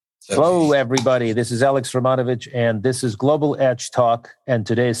Hello, everybody. This is Alex Romanovich, and this is Global Edge Talk. And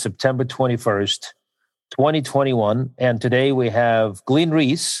today is September 21st, 2021. And today we have Glyn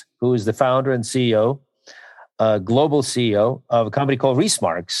Rees, who is the founder and CEO, global CEO of a company called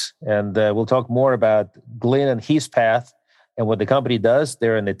Reesmarks. And we'll talk more about Glyn and his path and what the company does.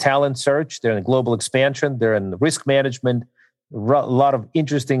 They're in the talent search, they're in the global expansion, they're in the risk management, a lot of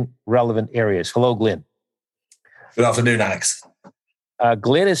interesting, relevant areas. Hello, Glyn. Good afternoon, Alex.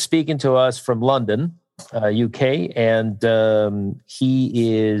 Glyn is speaking to us from London, UK, and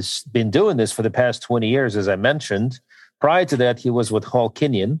he has been doing this for the past 20 years, as I mentioned. Prior to that, he was with Hall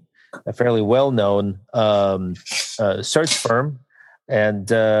Kinyon, a fairly well-known search firm and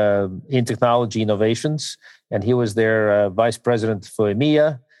in technology innovations, and he was their vice president for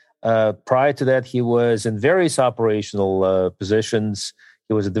EMEA. Prior to that, he was in various operational positions.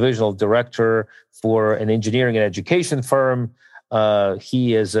 He was a divisional director for an engineering and education firm.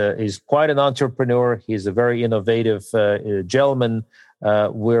 He is quite an entrepreneur. He's a very innovative gentleman.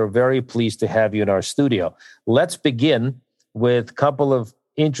 We're very pleased to have you in our studio. Let's begin with a couple of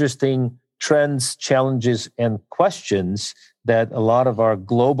interesting trends, challenges, and questions that a lot of our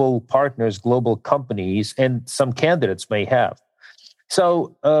global partners, global companies, and some candidates may have.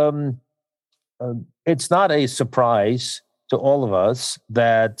 So it's not a surprise to all of us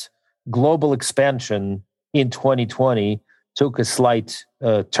that global expansion in 2020 took a slight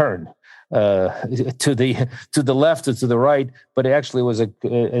turn to the left or to the right, but it actually was a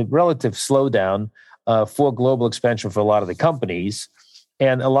relative slowdown for global expansion for a lot of the companies.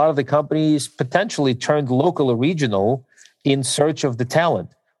 And a lot of the companies potentially turned local or regional in search of the talent.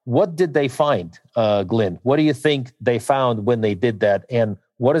 What did they find, Glyn? What do you think they found when they did that? And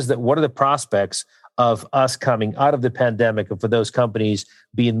what are the prospects of us coming out of the pandemic and for those companies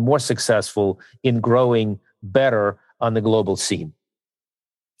being more successful in growing better on the global scene?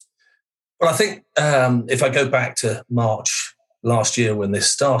 Well, I think if I go back to March last year when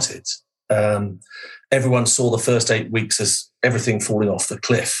this started, everyone saw the first 8 weeks as everything falling off the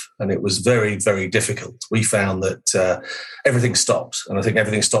cliff, and it was very, very difficult. We found that everything stopped, and I think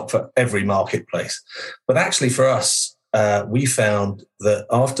everything stopped for every marketplace. But actually for us, we found that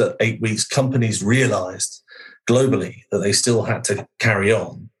after 8 weeks, companies realized globally that they still had to carry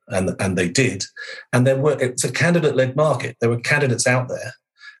on. And they did. And it's a candidate-led market. There were candidates out there.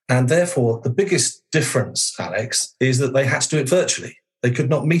 And therefore, the biggest difference, Alex, is that they had to do it virtually. They could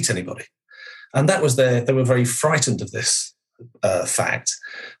not meet anybody. And that was they were very frightened of this fact.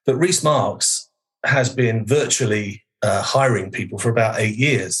 But Reesmarks has been virtually hiring people for about 8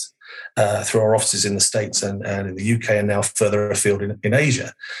 years through our offices in the States and in the UK and now further afield in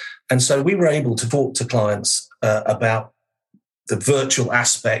Asia. And so we were able to talk to clients about the virtual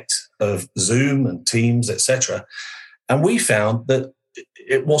aspect of Zoom and Teams, etc. And we found that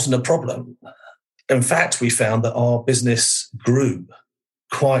it wasn't a problem. In fact, we found that our business grew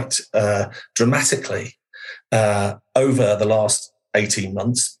quite dramatically over the last 18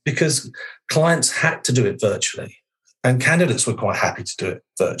 months because clients had to do it virtually and candidates were quite happy to do it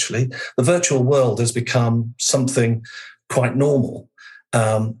virtually. The virtual world has become something quite normal.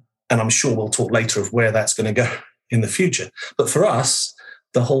 And I'm sure we'll talk later of where that's going to go in the future. But for us,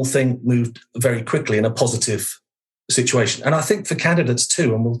 the whole thing moved very quickly in a positive situation. And I think for candidates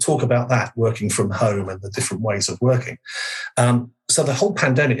too, and we'll talk about that, working from home and the different ways of working. So the whole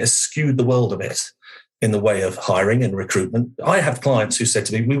pandemic has skewed the world a bit in the way of hiring and recruitment. I have clients who said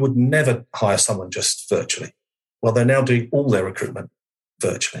to me, we would never hire someone just virtually. Well, they're now doing all their recruitment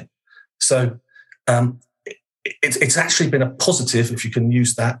virtually. So it's actually been a positive, if you can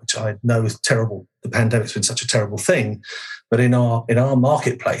use that, which I know is terrible. The pandemic's been such a terrible thing, but in our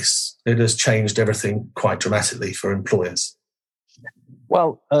marketplace, it has changed everything quite dramatically for employers.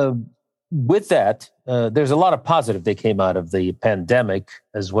 Well, with that, there's a lot of positive that came out of the pandemic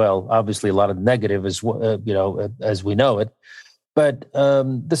as well. Obviously, a lot of negative as as we know it. But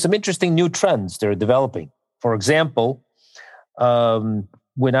there's some interesting new trends that are developing. For example,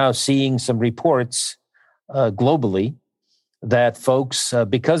 we're now seeing some reports globally that folks,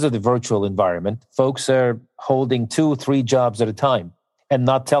 because of the virtual environment, folks are holding 2-3 jobs at a time and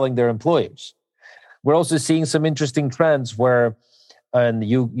not telling their employers. We're also seeing some interesting trends where, and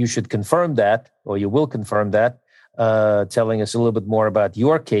you should confirm that, or you will confirm that, telling us a little bit more about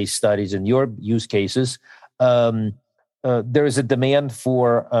your case studies and your use cases. There is a demand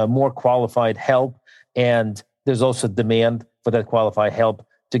for more qualified help, and there's also demand for that qualified help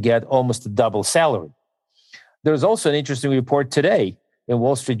to get almost a double salary. There's also an interesting report today in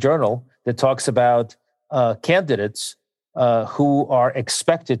Wall Street Journal that talks about candidates who are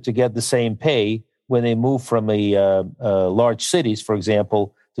expected to get the same pay when they move from large cities, for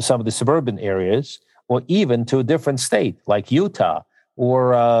example, to some of the suburban areas, or even to a different state like Utah,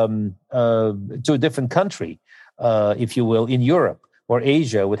 or to a different country, if you will, in Europe or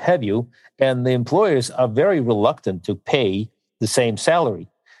Asia, what have you. And the employers are very reluctant to pay the same salary.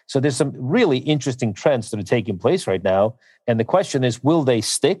 So there's some really interesting trends that are taking place right now. And the question is, will they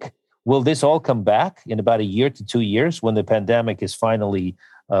stick? Will this all come back in about a year to 2 years when the pandemic is finally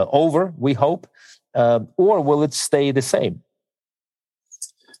over, we hope? Or will it stay the same?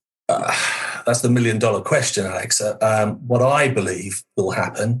 That's the $1 million question, Alex. What I believe will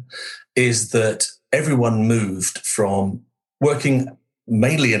happen is that everyone moved from working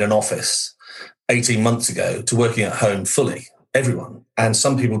mainly in an office 18 months ago to working at home fully. Everyone. And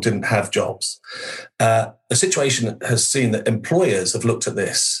some people didn't have jobs. The situation has seen that employers have looked at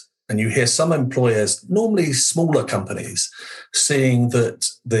this, and you hear some employers, normally smaller companies, seeing that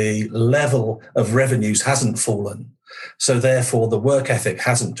the level of revenues hasn't fallen. So therefore, the work ethic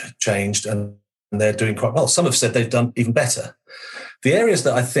hasn't changed, and they're doing quite well. Some have said they've done even better. The areas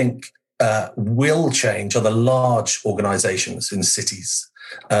that I think will change are the large organizations in cities.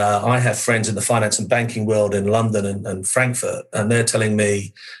 I have friends in the finance and banking world in London and Frankfurt, and they're telling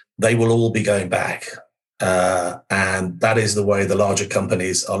me they will all be going back. And that is the way the larger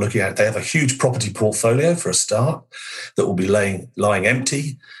companies are looking at it. They have a huge property portfolio for a start that will be lying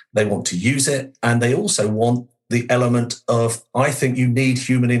empty. They want to use it. And they also want the element of, I think you need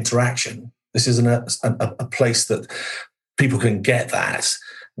human interaction. This isn't a place that people can get that.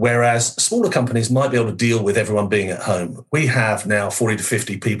 Whereas smaller companies might be able to deal with everyone being at home. We have now 40 to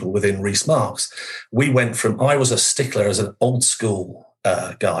 50 people within Rees Marks. I was a stickler as an old school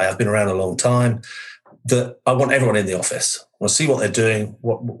guy. I've been around a long time. That I want everyone in the office. I want to see what they're doing.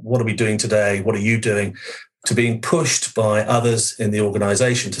 What are we doing today? What are you doing? To being pushed by others in the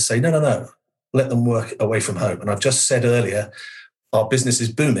organization to say, no, let them work away from home. And I've just said earlier, our business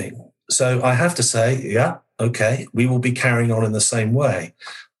is booming. So I have to say, yeah, okay, we will be carrying on in the same way.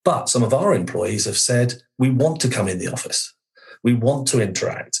 But some of our employees have said, we want to come in the office. We want to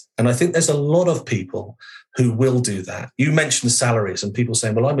interact. And I think there's a lot of people who will do that. You mentioned salaries and people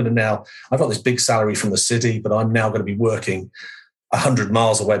saying, well, I've got this big salary from the city, but I'm now going to be working 100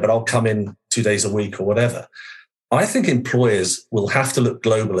 miles away, but I'll come in 2 days a week or whatever. I think employers will have to look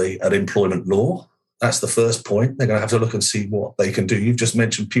globally at employment law. That's the first point. They're going to have to look and see what they can do. You've just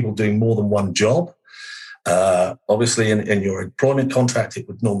mentioned people doing more than one job. Obviously, in your employment contract, it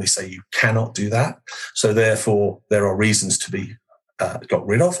would normally say you cannot do that. So therefore, there are reasons to be got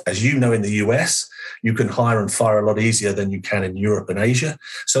rid of. As you know, in the US, you can hire and fire a lot easier than you can in Europe and Asia.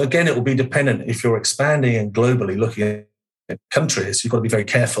 So again, it will be dependent. If you're expanding and globally looking at countries, you've got to be very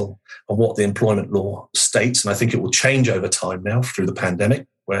careful on what the employment law states. And I think it will change over time now through the pandemic,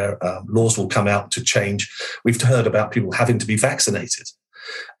 where laws will come out to change. We've heard about people having to be vaccinated.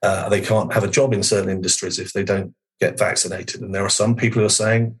 They can't have a job in certain industries if they don't get vaccinated. And there are some people who are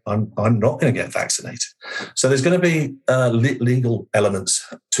saying, I'm not going to get vaccinated. So there's going to be legal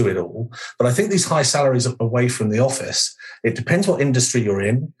elements to it all. But I think these high salaries away from the office, it depends what industry you're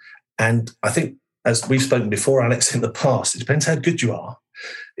in. And I think, as we've spoken before, Alex, in the past, it depends how good you are.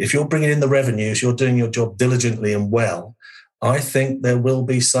 If you're bringing in the revenues, you're doing your job diligently and well, I think there will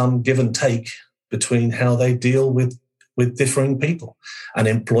be some give and take between how they deal with differing people. And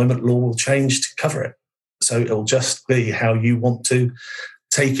employment law will change to cover it. So it'll just be how you want to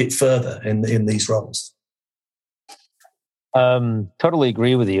take it further in these roles. Totally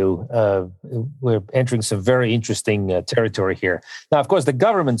agree with you. We're entering some very interesting territory here. Now, of course, the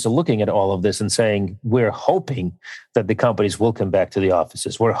governments are looking at all of this and saying, we're hoping that the companies will come back to the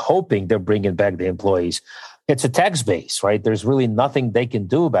offices. We're hoping they're bringing back the employees. It's a tax base, right? There's really nothing they can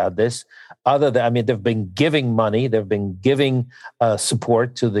do about this other than, they've been giving money. They've been giving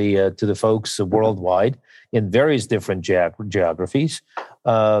support to the folks worldwide in various different geographies.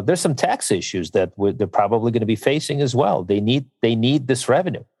 There's some tax issues that they're probably going to be facing as well. They need this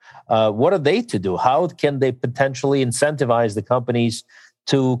revenue. What are they to do? How can they potentially incentivize the companies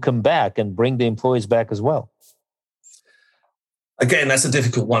to come back and bring the employees back as well? Again, that's a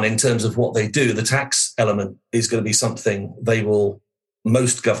difficult one in terms of what they do. The tax element is going to be something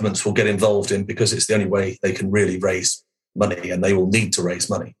most governments will get involved in because it's the only way they can really raise money, and they will need to raise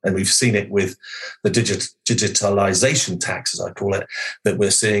money. And we've seen it with the digitalization tax, as I call it, that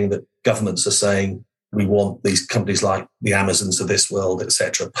we're seeing that governments are saying, we want these companies like the Amazons of this world, et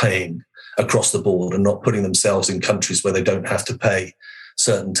cetera, paying across the board and not putting themselves in countries where they don't have to pay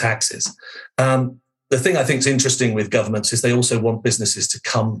certain taxes. The thing I think is interesting with governments is they also want businesses to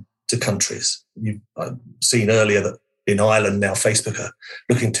come to countries. I've seen earlier that in Ireland now Facebook are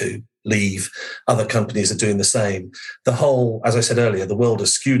looking to leave. Other companies are doing the same. The whole, as I said earlier, the world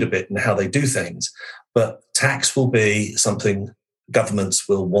has skewed a bit in how they do things, but tax will be something governments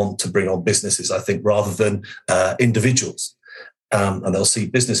will want to bring on businesses, I think, rather than individuals. And they'll see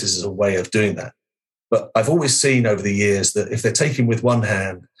businesses as a way of doing that. But I've always seen over the years that if they're taking with one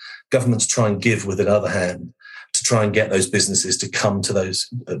hand, governments try and give with another hand to try and get those businesses to come to those,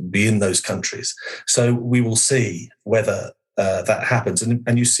 be in those countries. So we will see whether that happens.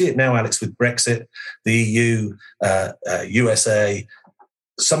 And you see it now, Alex, with Brexit, the EU, USA.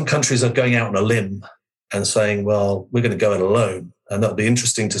 Some countries are going out on a limb and saying, well, we're going to go it alone. And that'll be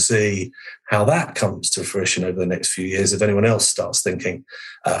interesting to see how that comes to fruition over the next few years. If anyone else starts thinking,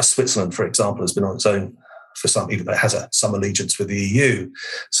 Switzerland, for example, has been on its own for some, even though it has some allegiance with the EU.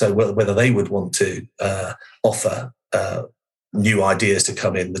 So whether they would want to offer new ideas to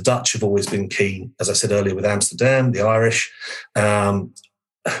come in. The Dutch have always been keen, as I said earlier, with Amsterdam, the Irish.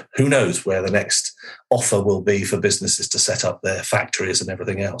 Who knows where the next offer will be for businesses to set up their factories and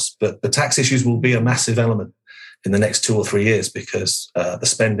everything else. But the tax issues will be a massive element in the next 2 or 3 years because the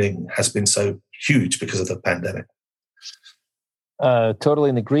spending has been so huge because of the pandemic. Totally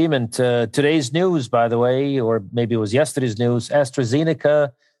in agreement. Today's news, by the way, or maybe it was yesterday's news,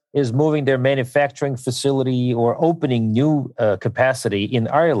 AstraZeneca is moving their manufacturing facility or opening new capacity in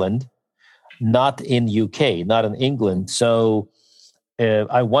Ireland, not in UK, not in England. So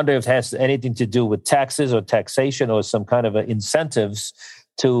I wonder if it has anything to do with taxes or taxation or some kind of incentives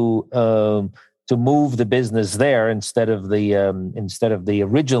to move the business there instead of the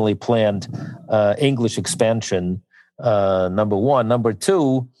originally planned English expansion. Number one. Number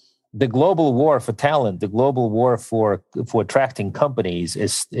two, the global war for talent, the global war for attracting companies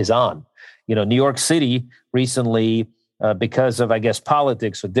is on. You know, New York City recently, because of, I guess,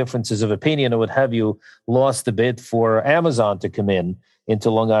 politics or differences of opinion or what have you, lost the bid for Amazon to come into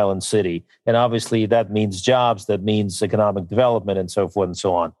Long Island City. And obviously that means jobs, that means economic development and so forth and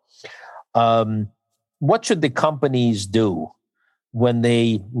so on. What should the companies do when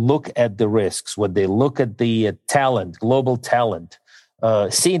they look at the risks, when they look at the talent, global talent,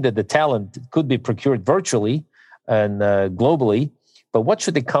 seeing that the talent could be procured virtually and globally? But what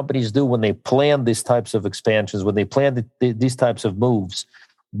should the companies do when they plan these types of expansions, when they plan these types of moves?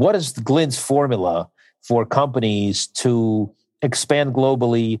 What is Glyn's formula for companies to expand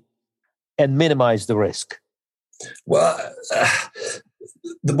globally and minimize the risk? Well,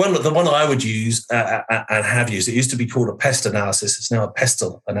 the one I would use and have used, it used to be called a pest analysis. It's now a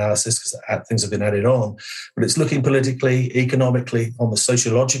pestle analysis because things have been added on. But it's looking politically, economically, on the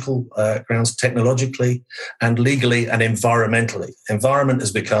sociological grounds, technologically, and legally and environmentally. Environment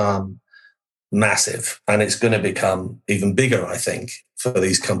has become massive, and it's going to become even bigger, I think, for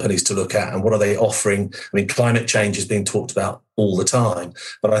these companies to look at. And what are they offering? I mean, climate change is being talked about all the time,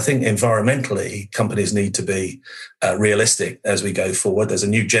 but I think environmentally, companies need to be realistic as we go forward. There's a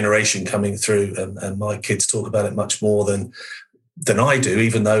new generation coming through, and my kids talk about it much more than I do,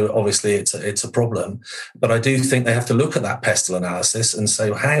 even though obviously it's a problem. But I do think they have to look at that pestle analysis and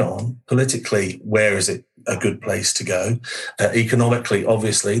say, well, hang on, politically, where is it a good place to go? Economically,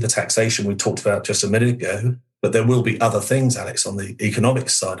 obviously, the taxation we talked about just a minute ago, but there will be other things, Alex, on the economic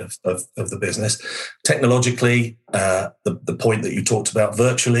side of the business. Technologically, the point that you talked about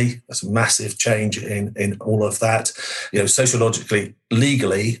virtually, there's a massive change in all of that. You know, sociologically,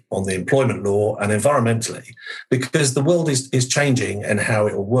 legally, on the employment law, and environmentally, because the world is changing and how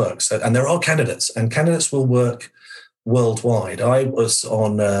it will work. So, and there are candidates, and candidates will work worldwide. I was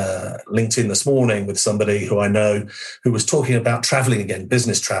on LinkedIn this morning with somebody who I know who was talking about traveling again,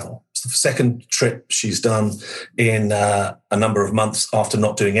 business travel. It's the second trip she's done in a number of months after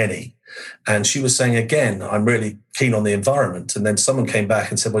not doing any. And she was saying, again, I'm really keen on the environment. And then someone came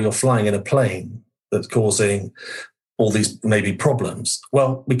back and said, well, you're flying in a plane that's causing all these maybe problems.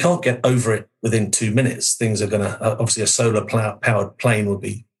 Well, we can't get over it within 2 minutes. Things are going to, obviously a solar powered plane would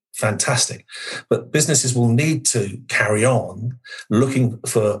be fantastic. But businesses will need to carry on looking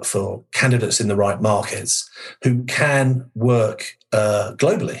for candidates in the right markets who can work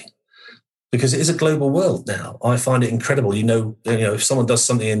globally, because it is a global world now. I find it incredible. You know, if someone does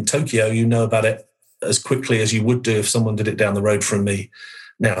something in Tokyo, you know about it as quickly as you would do if someone did it down the road from me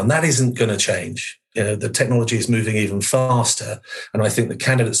now. And that isn't going to change. You know, the technology is moving even faster. And I think the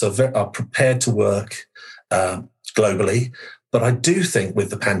candidates are prepared to work globally. But I do think with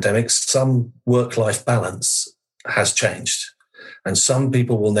the pandemic, some work-life balance has changed. And some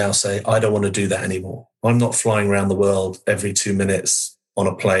people will now say, I don't want to do that anymore. I'm not flying around the world every 2 minutes on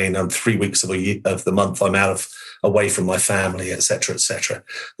a plane. I'm 3 weeks of the month I'm away from my family, etc., etc.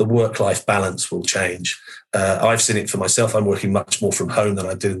 The work-life balance will change. I've seen it for myself. I'm working much more from home than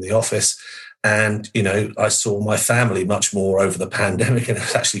I did in the office. And, I saw my family much more over the pandemic, and it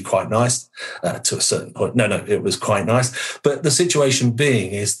was actually quite nice to a certain point. No, it was quite nice. But the situation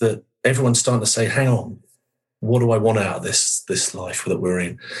being is that everyone's starting to say, hang on, what do I want out of this life that we're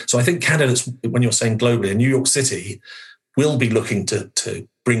in? So I think candidates, when you're saying globally, in New York City, will be looking to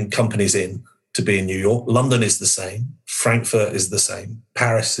bring companies in to be in New York. London is the same. Frankfurt is the same.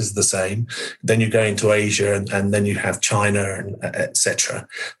 Paris is the same. Then you go into Asia, and then you have China, and etc.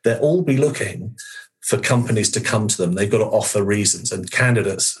 They'll all be looking for companies to come to them. They've got to offer reasons, and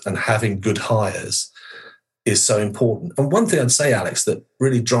candidates and having good hires is so important. And one thing I'd say, Alex, that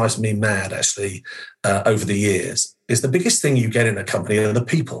really drives me mad actually over the years is the biggest thing you get in a company are the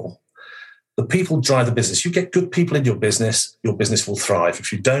people. The people drive the business. You get good people in your business will thrive.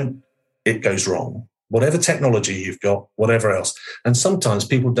 If you don't, it goes wrong. Whatever technology you've got, whatever else. And sometimes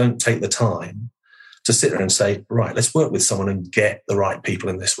people don't take the time to sit there and say, right, let's work with someone and get the right people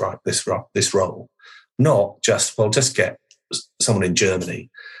in this role. Not just, just get someone in Germany.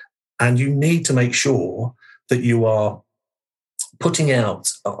 And you need to make sure that you are putting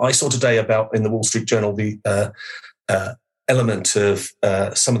out. I saw today about in the Wall Street Journal the element of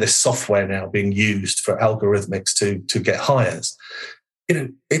some of this software now being used for algorithmics to get hires.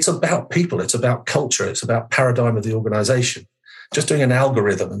 It's about people, it's about culture, it's about paradigm of the organization. Just doing an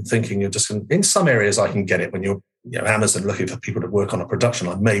algorithm and thinking you're just going, in some areas I can get it when you're Amazon looking for people to work on a production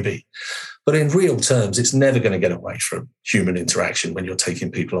line, maybe. But in real terms, it's never going to get away from human interaction when you're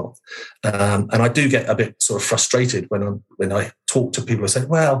taking people on. And I do get a bit sort of frustrated when I talk to people who say,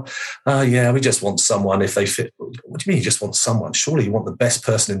 we just want someone if they fit. What do you mean you just want someone? Surely you want the best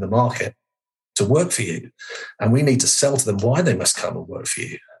person in the market to work for you. And we need to sell to them why they must come and work for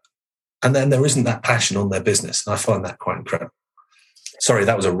you. And then there isn't that passion on their business. And I find that quite incredible. Sorry,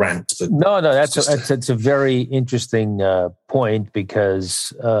 that was a rant. But no, that's a very interesting point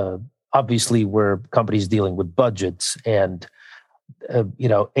because obviously we're companies dealing with budgets and,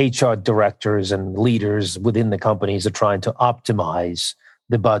 HR directors and leaders within the companies are trying to optimize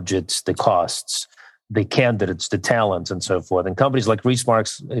the budgets, the costs, the candidates, the talents, and so forth. And companies like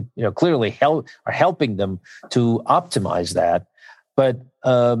Reesmarks, clearly are helping them to optimize that. But,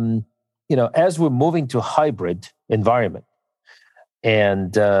 as we're moving to a hybrid environment,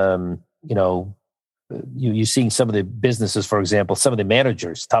 and, you're seeing some of the businesses, for example, some of the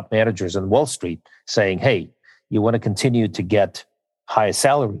managers, top managers on Wall Street saying, hey, you want to continue to get higher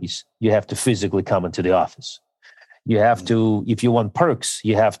salaries, you have to physically come into the office. You have to, if you want perks,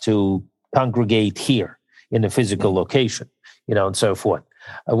 you have to congregate here in a physical location, and so forth.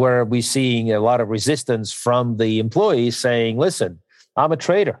 Where we're seeing a lot of resistance from the employees saying, listen, I'm a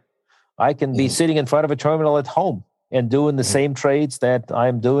trader. I can be sitting in front of a terminal at home and doing the same trades that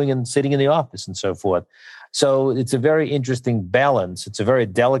I'm doing and sitting in the office and so forth. So it's a very interesting balance. It's a very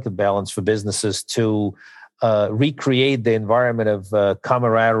delicate balance for businesses to recreate the environment of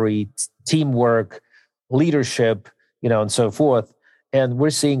camaraderie, teamwork, leadership, and so forth. And we're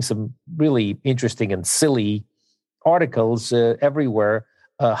seeing some really interesting and silly articles everywhere.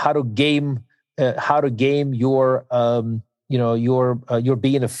 How to game your you're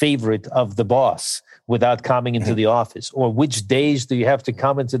being a favorite of the boss without coming into the office, or which days do you have to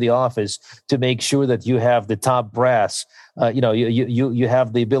come into the office to make sure that you have the top brass, you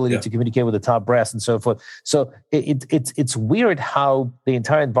have the ability to communicate with the top brass and so forth. So it's weird how the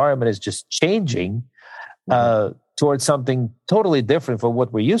entire environment is just changing towards something totally different from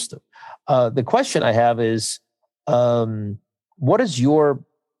what we're used to. The question I have is, what is your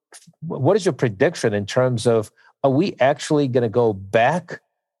prediction in terms of, are we actually going to go back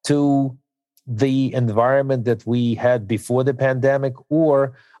to the environment that we had before the pandemic,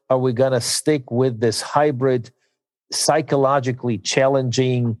 or are we going to stick with this hybrid, psychologically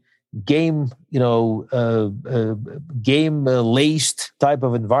challenging game laced type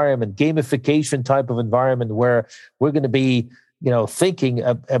of environment, gamification type of environment, where we're going to be, thinking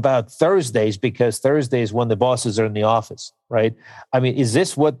about Thursdays because Thursday is when the bosses are in the office, right? I mean, is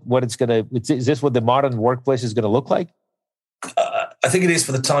this what the modern workplace is going to look like? I think it is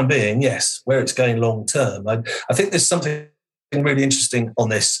for the time being, yes. Where it's going long term, I think there's something really interesting on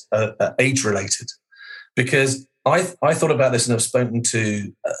this, age related, because I thought about this and I've spoken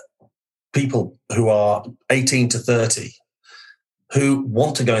to people who are 18 to 30 who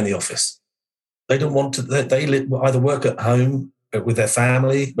want to go in the office. They don't want to. They either work at home with their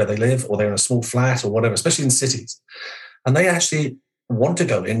family where they live, or they're in a small flat or whatever, especially in cities. And they actually want to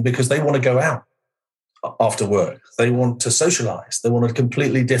go in because they want to go out. after work. They want to socialize. They want a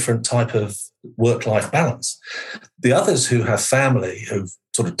completely different type of work-life balance. The others who have family, who've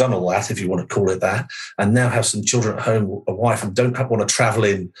sort of done all that, if you want to call it that, and now have some children at home, a wife, and don't want to travel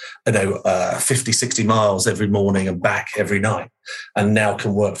in, 50, 60 miles every morning and back every night, and now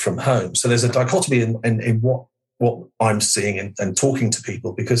can work from home. So there's a dichotomy in what I'm seeing and talking to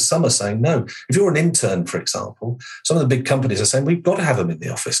people, because some are saying, no, if you're an intern, for example, some of the big companies are saying, we've got to have them in the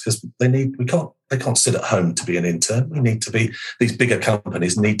office because they can't sit at home to be an intern. These bigger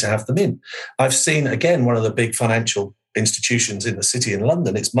companies need to have them in. I've seen, again, one of the big financial institutions in the city in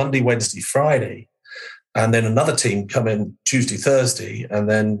London, it's Monday, Wednesday, Friday. And then another team come in Tuesday, Thursday, and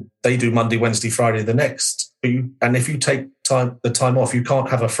then they do Monday, Wednesday, Friday the next. And if you take the time off, you can't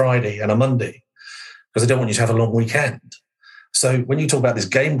have a Friday and a Monday, because they don't want you to have a long weekend. So when you talk about this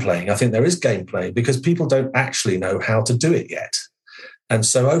game playing, I think there is game play because people don't actually know how to do it yet. And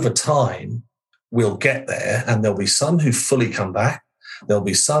so over time, we'll get there, and there'll be some who fully come back. There'll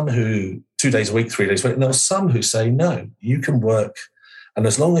be some who 2 days a week, 3 days a week, and there'll be some who say, no, you can work. And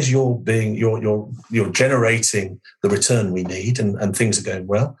as long as you're generating the return we need and things are going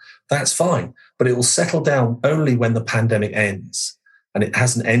well, that's fine. But it will settle down only when the pandemic ends. And it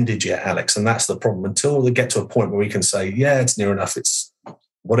hasn't ended yet, Alex. And that's the problem. Until we get to a point where we can say, yeah, it's near enough. It's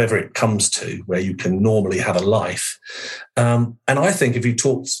whatever it comes to, where you can normally have a life. And I think if you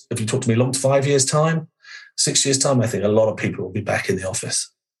talk to me long to 5 years' time, 6 years' time, I think a lot of people will be back in the office.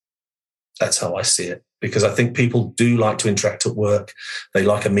 That's how I see it. Because I think people do like to interact at work. They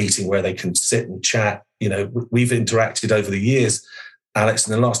like a meeting where they can sit and chat. You know, we've interacted over the years, Alex,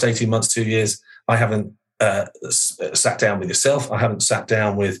 in the last 18 months, 2 years. I haven't sat down with yourself. I haven't sat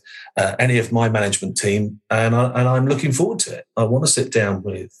down with any of my management team, and I'm looking forward to it. I want to sit down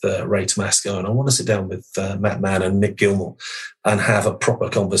with Ray Tomasco, and I want to sit down with Matt Mann and Nick Gilmore and have a proper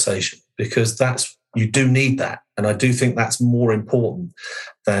conversation, because you do need that. And I do think that's more important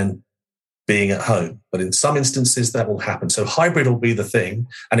than being at home. But in some instances that will happen. So hybrid will be the thing,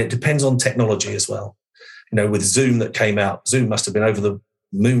 and it depends on technology as well. You know, with Zoom that came out, Zoom must have been over the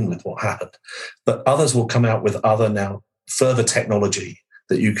moon with what happened. But others will come out with other now further technology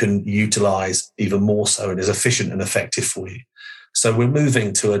that you can utilize even more so and is efficient and effective for you. So we're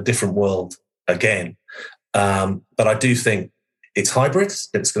moving to a different world again. But I do think it's hybrid.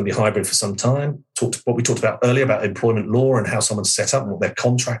 It's going to be hybrid for some time. What we talked about earlier about employment law and how someone's set up and what their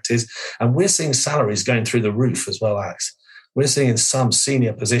contract is. And we're seeing salaries going through the roof as well, Alex. We're seeing in some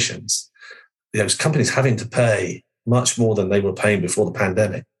senior positions, those companies having to pay much more than they were paying before the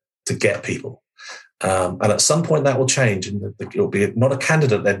pandemic to get people. And at some point that will change, and it will be not a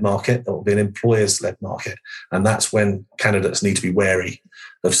candidate-led market, it will be an employers-led market. And that's when candidates need to be wary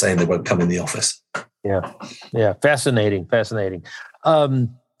of saying they won't come in the office. Yeah. Fascinating.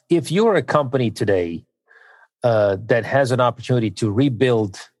 If you're a company today that has an opportunity to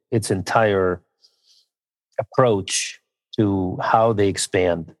rebuild its entire approach to how they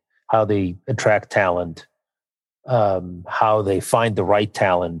expand, how they attract talent, how they find the right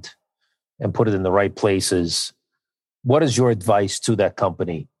talent and put it in the right places, what is your advice to that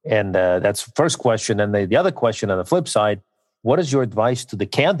company? And that's the first question. And the other question on the flip side, what is your advice to the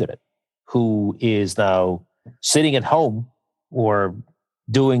candidate who is now sitting at home or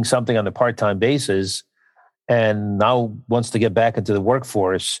doing something on a part-time basis and now wants to get back into the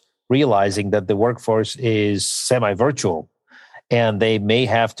workforce, realizing that the workforce is semi-virtual and they may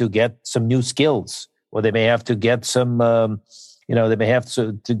have to get some new skills, or they may have to get some, they may have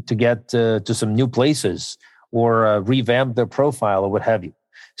to get to some new places or revamp their profile or what have you.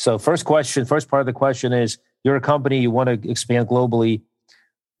 So first part of the question is, you're a company, you want to expand globally.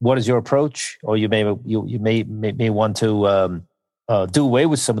 What is your approach? Or you may want to do away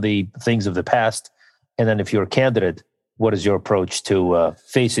with some of the things of the past. And then if you're a candidate, what is your approach to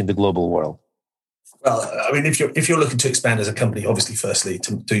facing the global world? Well, I mean, if you're looking to expand as a company, obviously, firstly,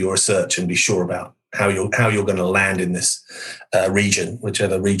 to do your research and be sure about how you're going to land in this region,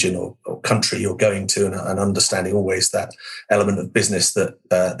 whichever region or country you're going to, and understanding always that element of business that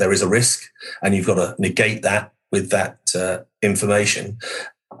there is a risk, and you've got to negate that with that information,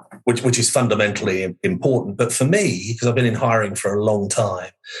 which is fundamentally important. But for me, because I've been in hiring for a long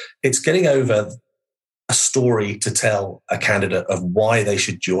time, it's getting over a story to tell a candidate of why they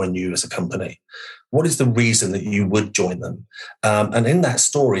should join you as a company. What is the reason that you would join them? And in that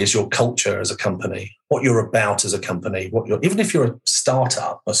story is your culture as a company, what you're about as a company, even if you're a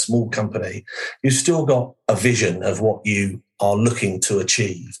startup, a small company, you've still got a vision of what you are looking to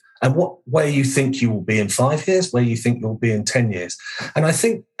achieve and where you think you will be in 5 years, where you think you'll be in 10 years. And I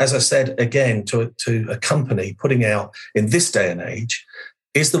think, as I said, again, to a company putting out in this day and age,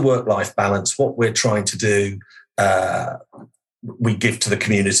 is the work-life balance what we're trying to do? We give to the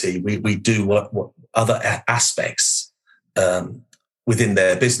community. We do what other aspects within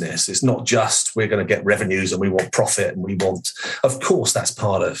their business. It's not just we're going to get revenues and we want profit and we want, of course, that's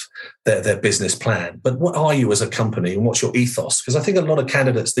part of their business plan. But what are you as a company and what's your ethos? Because I think a lot of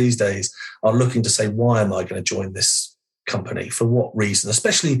candidates these days are looking to say, why am I going to join this company? For what reason?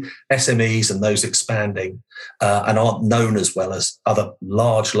 Especially SMEs and those expanding and aren't known as well as other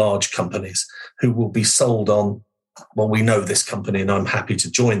large companies who will be sold on, well, we know this company and I'm happy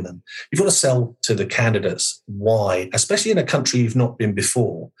to join them. You've got to sell to the candidates why, especially in a country you've not been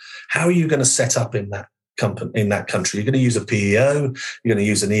before. How are you going to set up in that company, in that country? You're going to use a PEO, you're going to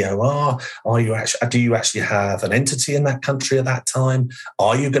use an EOR. Do you actually have an entity in that country at that time?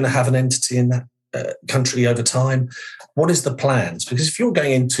 Are you going to have an entity in that country over time? What is the plans? Because if you're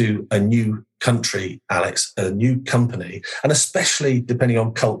going into a new country, Alex, a new company, and especially depending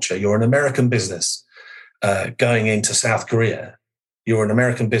on culture, you're an American business going into South Korea, you're an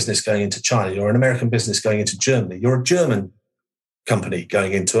American business going into China, you're an American business going into Germany, you're a German company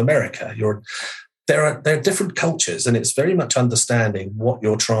going into America. There are different cultures, and it's very much understanding what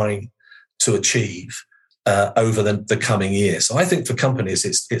you're trying to achieve over the coming years. So I think for companies,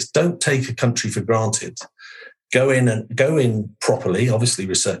 it's don't take a country for granted. Go in properly, obviously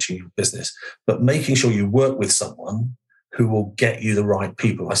researching your business, but making sure you work with someone who will get you the right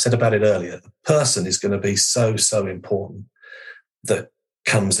people. I said about it earlier, the person is going to be so important that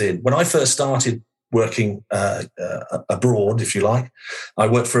comes in. When I first started working abroad, if you like, I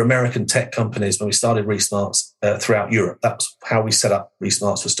worked for American tech companies when we started Resmarts throughout Europe. That's how we set up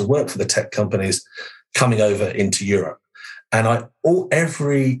Resmarts, was to work for the tech companies coming over into Europe. And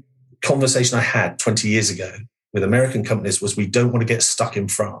every conversation I had 20 years ago with American companies was, we don't want to get stuck in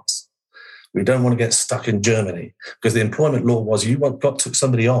France. We don't want to get stuck in Germany, because the employment law was took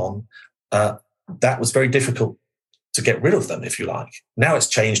somebody on, that was very difficult to get rid of them, if you like. Now it's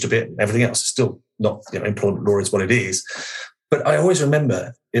changed a bit and everything else is still not, employment law is what it is. But I always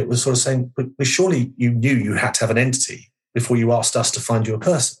remember it was sort of saying, but surely you knew you had to have an entity before you asked us to find you a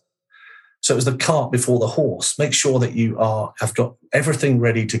person. So it was the cart before the horse. Make sure that you have got everything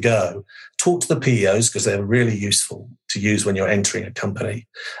ready to go. Talk to the PEOs, because they're really useful to use when you're entering a company,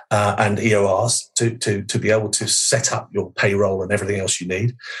 and EORs to be able to set up your payroll and everything else you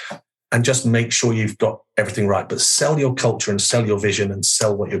need. And just make sure you've got everything right. But sell your culture and sell your vision and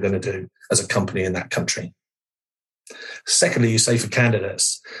sell what you're going to do as a company in that country. Secondly, you say for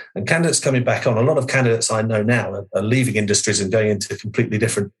candidates, and candidates coming back on, a lot of candidates I know now are leaving industries and going into completely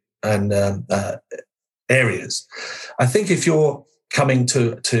different areas. I think if you're coming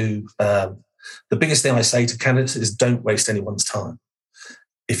to the biggest thing I say to candidates is, don't waste anyone's time.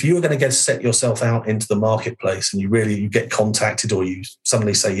 If you are going to set yourself out into the marketplace and you get contacted, or you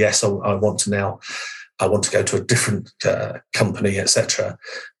suddenly say, yes, I want to go to a different company, etc.,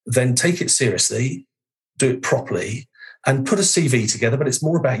 then take it seriously, do it properly, and put a CV together. But it's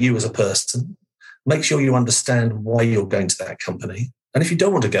more about you as a person. Make sure you understand why you're going to that company. And if you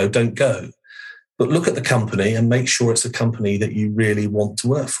don't want to go, don't go. But look at the company and make sure it's a company that you really want to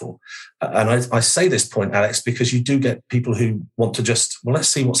work for. And I say this point, Alex, because you do get people who want to just, well, let's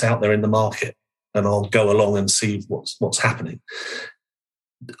see what's out there in the market and I'll go along and see what's happening.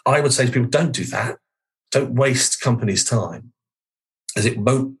 I would say to people, don't do that. Don't waste companies' time, as it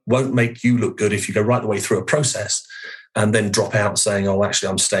won't make you look good if you go right the way through a process and then drop out saying, oh, actually,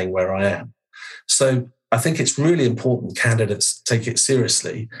 I'm staying where I am. So I think it's really important candidates take it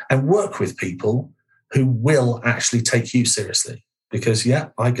seriously and work with people who will actually take you seriously. Because,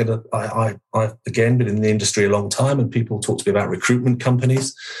 I've again been in the industry a long time, and people talk to me about recruitment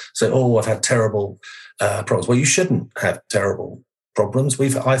companies. Say, oh, I've had terrible problems. Well, you shouldn't have terrible problems.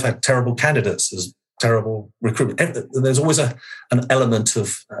 I've had terrible candidates as terrible recruitment. There's always an element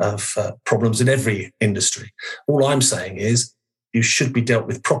of problems in every industry. All I'm saying is you should be dealt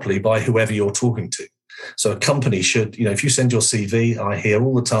with properly by whoever you're talking to. So a company should, if you send your CV, I hear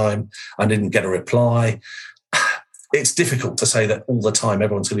all the time, I didn't get a reply. It's difficult to say that all the time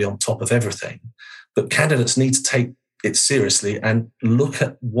everyone's going to be on top of everything. But candidates need to take it seriously and look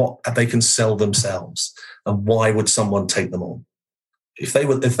at what they can sell themselves and why would someone take them on. If they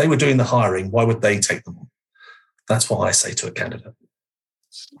were doing the hiring, why would they take them on? That's what I say to a candidate.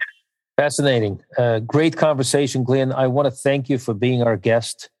 Fascinating. Great conversation, Glenn. I want to thank you for being our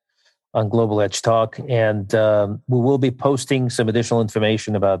guest on Global Edge Talk. And we will be posting some additional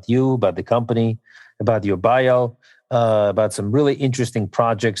information about you, about the company, about your bio, about some really interesting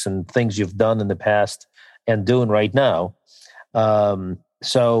projects and things you've done in the past and doing right now.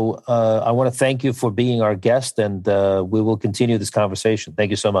 So I want to thank you for being our guest, and we will continue this conversation. Thank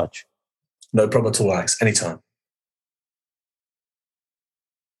you so much. No problem at all, Alex. Anytime.